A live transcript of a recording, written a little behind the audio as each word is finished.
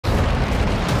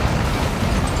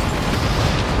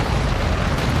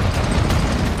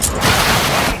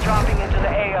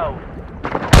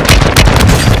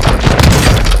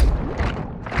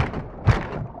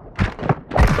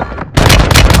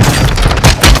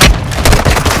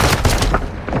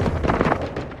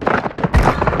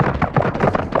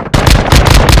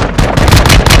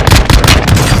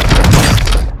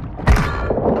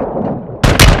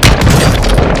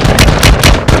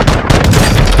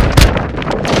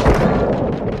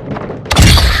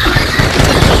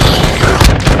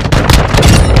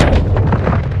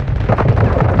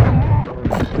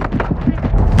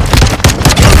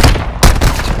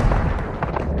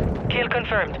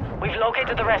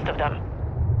to the rest of them.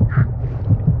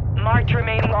 Marked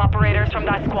remaining operators from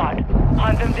that squad.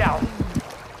 Hunt them down.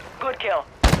 Good kill.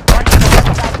 Marking the rest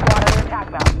of that squad on your attack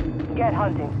map. Get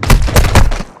hunting.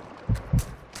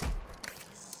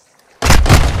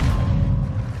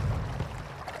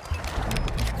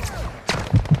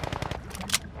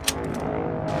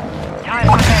 Time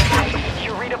for entry.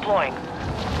 You're redeploying.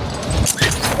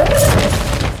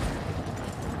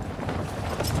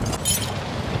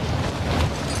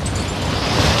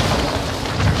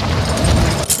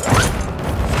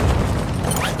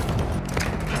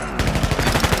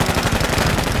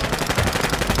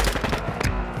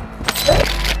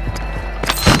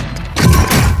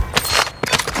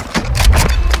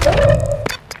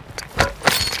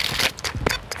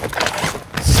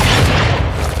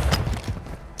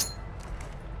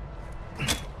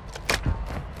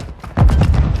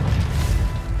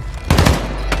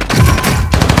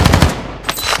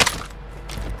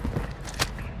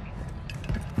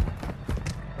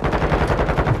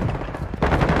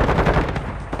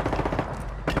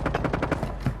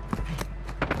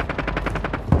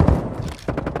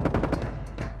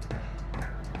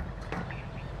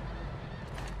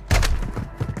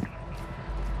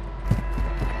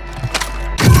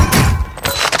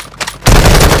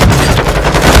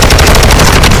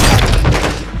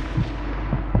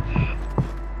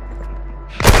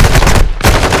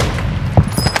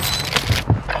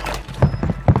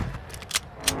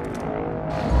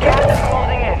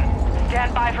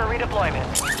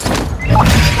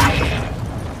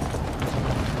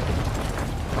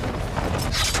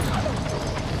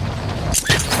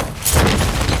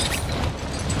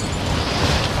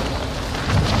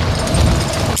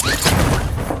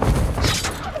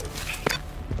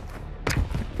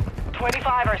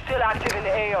 Are still active in the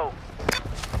AO.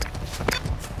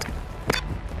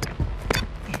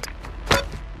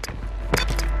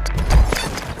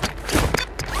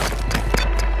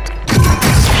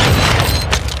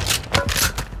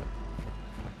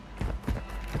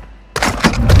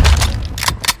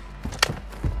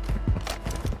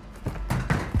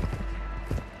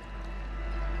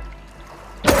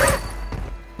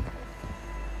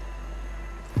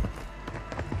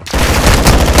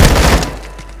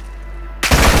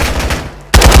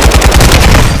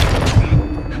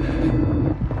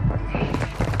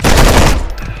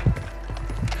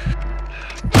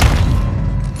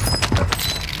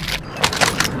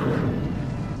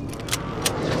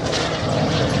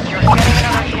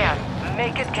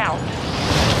 Make it count.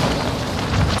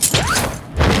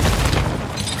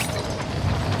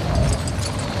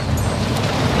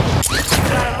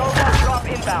 Got a mobile drop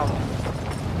inbound.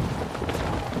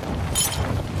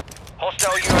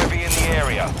 Hostile UAV in the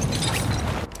area.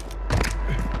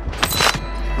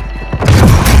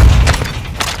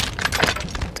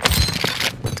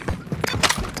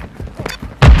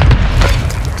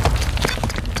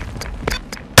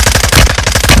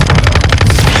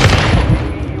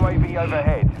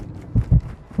 Overhead.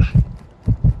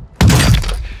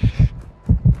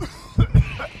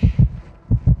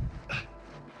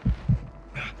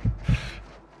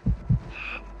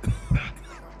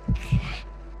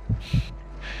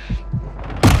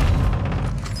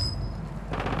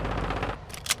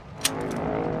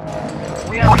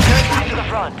 We are returning to the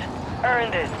front.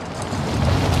 Earn this.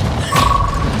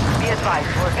 Be advised,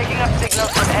 we're picking up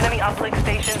signals from enemy uplink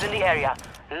stations in the area.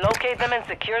 Locate them and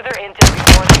secure their intel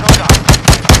before they go down.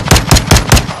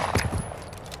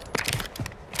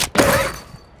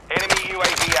 Enemy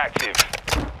UAV active.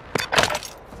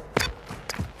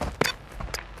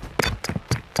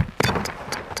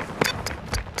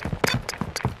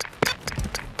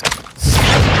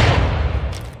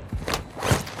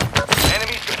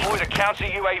 Enemies deployed a counter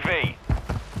UAV.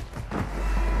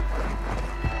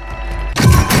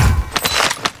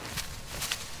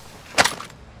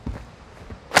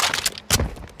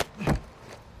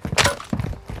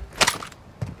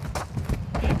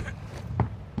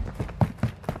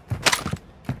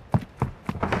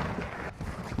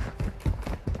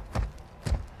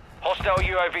 Hostile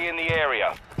UAV in the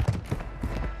area.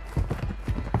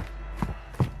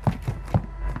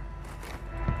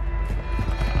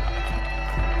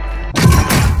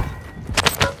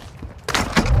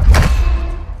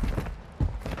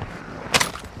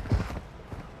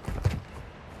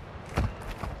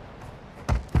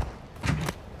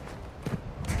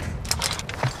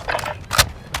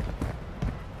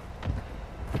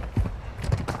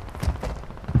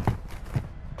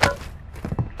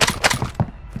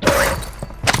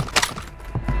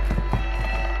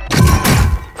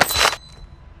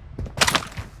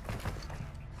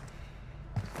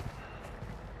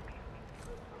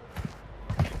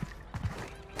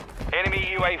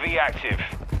 UAV active.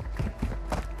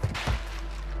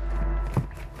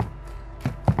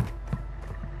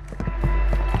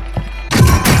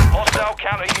 Hostile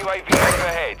counter UAV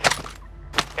overhead.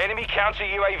 Enemy counter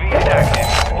UAV is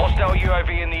active. Hostile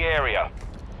UAV in the area.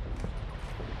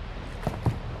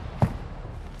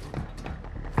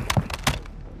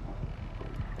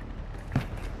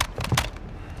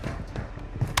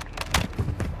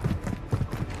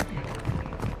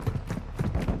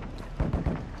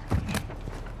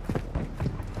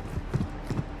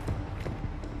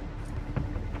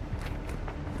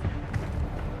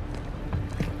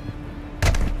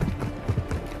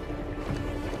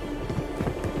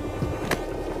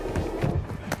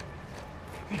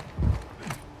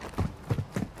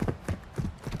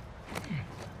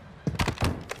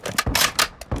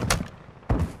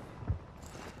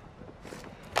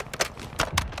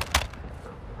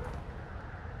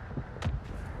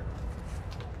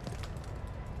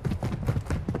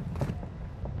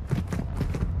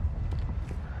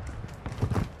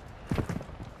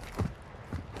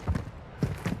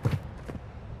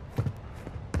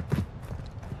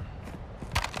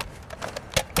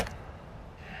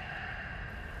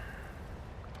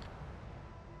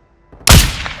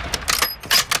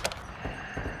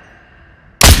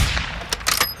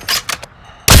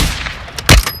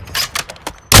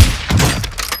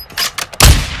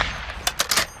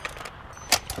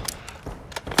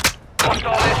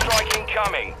 Hostile airstrike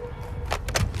incoming.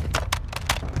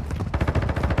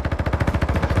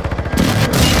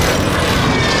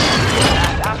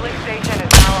 That uplink station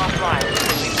is now offline.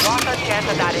 We've lost our chance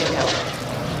at that intel.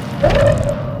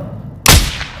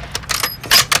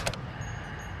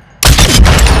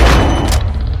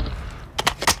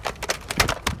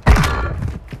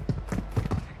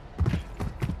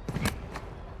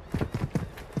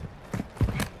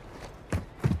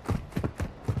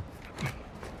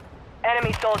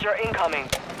 Enemy soldier incoming.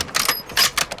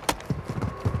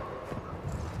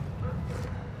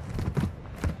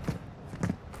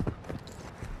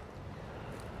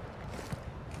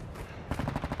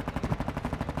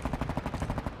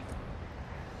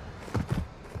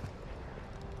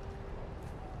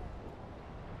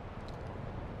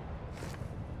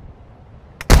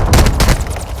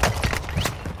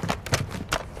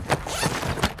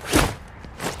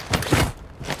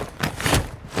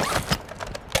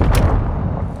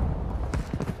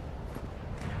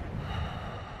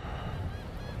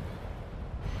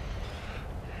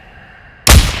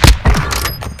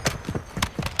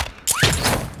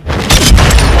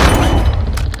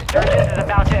 Surgeons is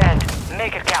about to end.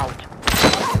 Make it count.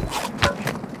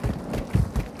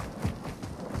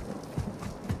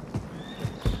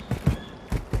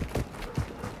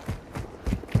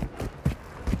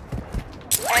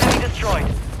 Enemy destroyed.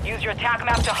 Use your attack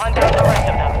map to hunt down the rest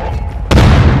of them.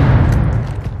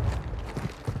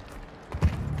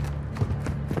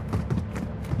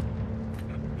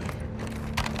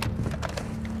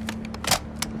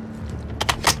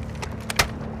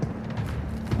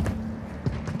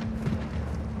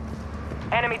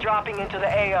 Enemy dropping into the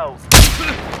AO.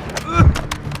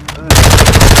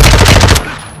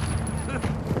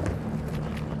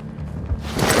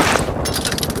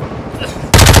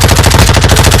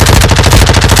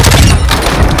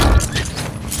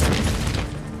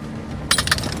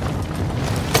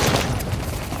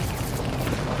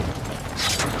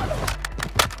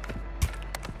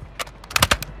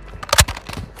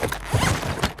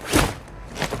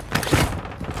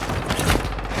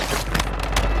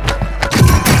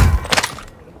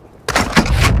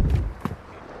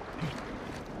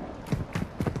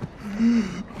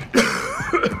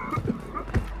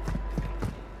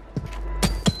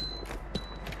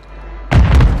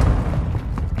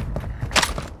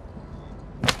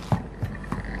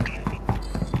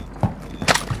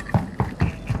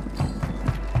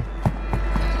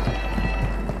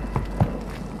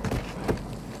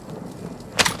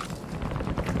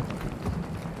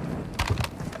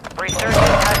 Resurgence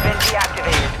has been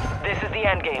deactivated. This is the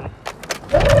endgame.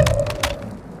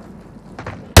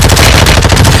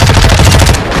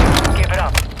 Give it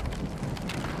up.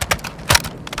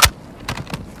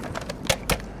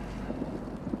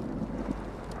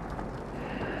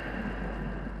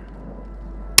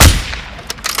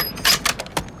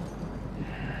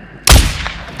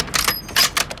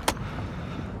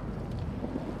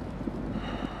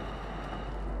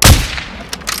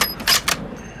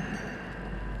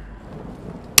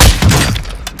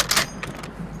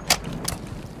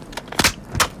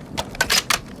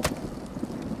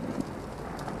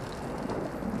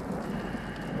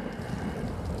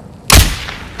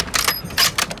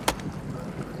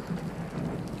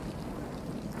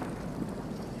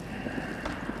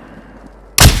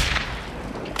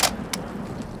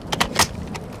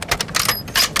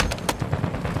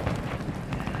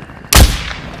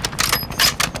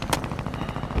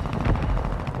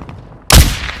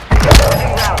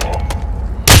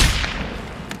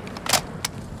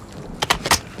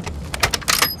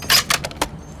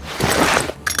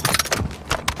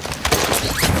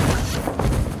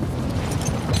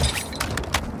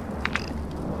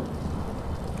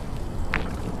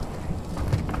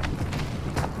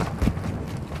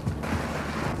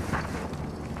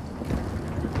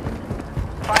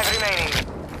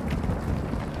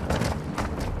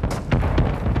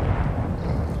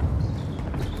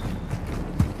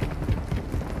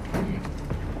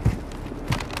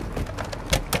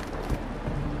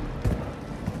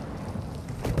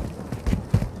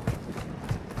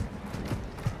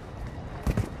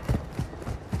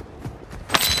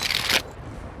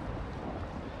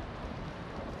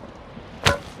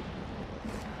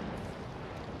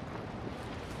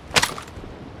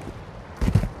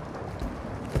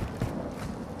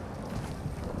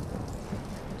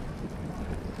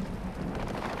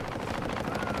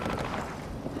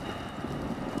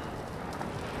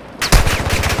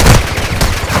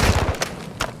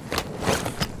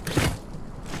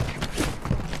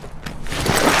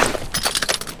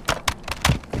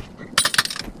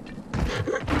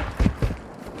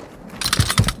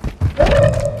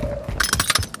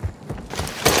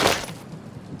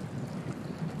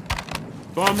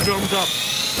 Bomb drones up.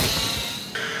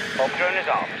 Bomb drone is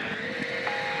armed.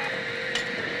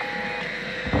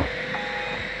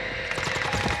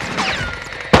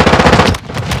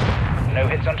 No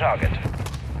hits on target.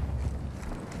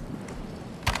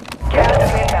 Gas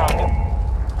is inbound.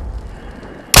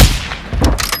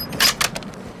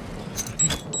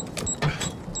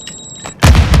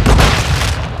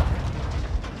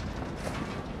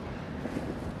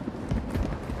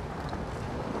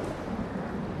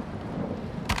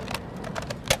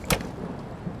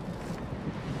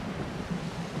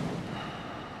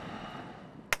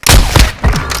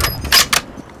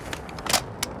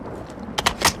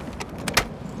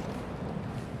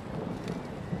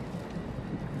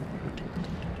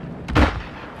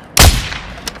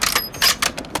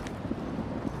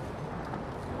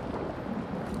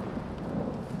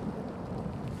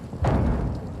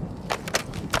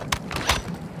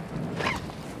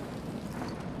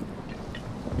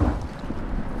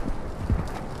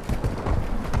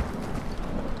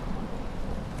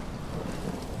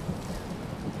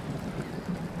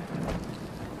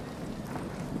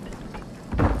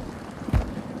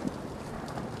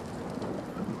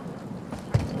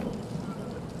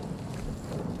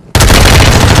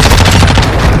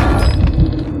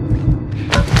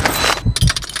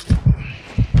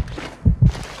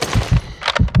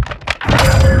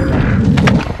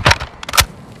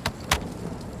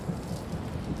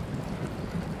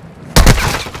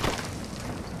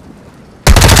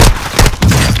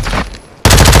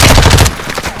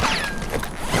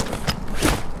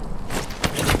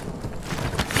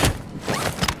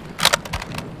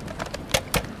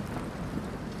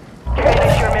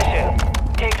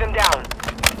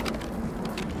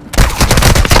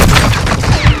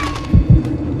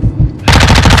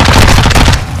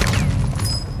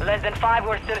 Less than 5,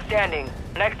 we're still standing.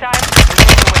 Next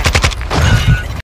time,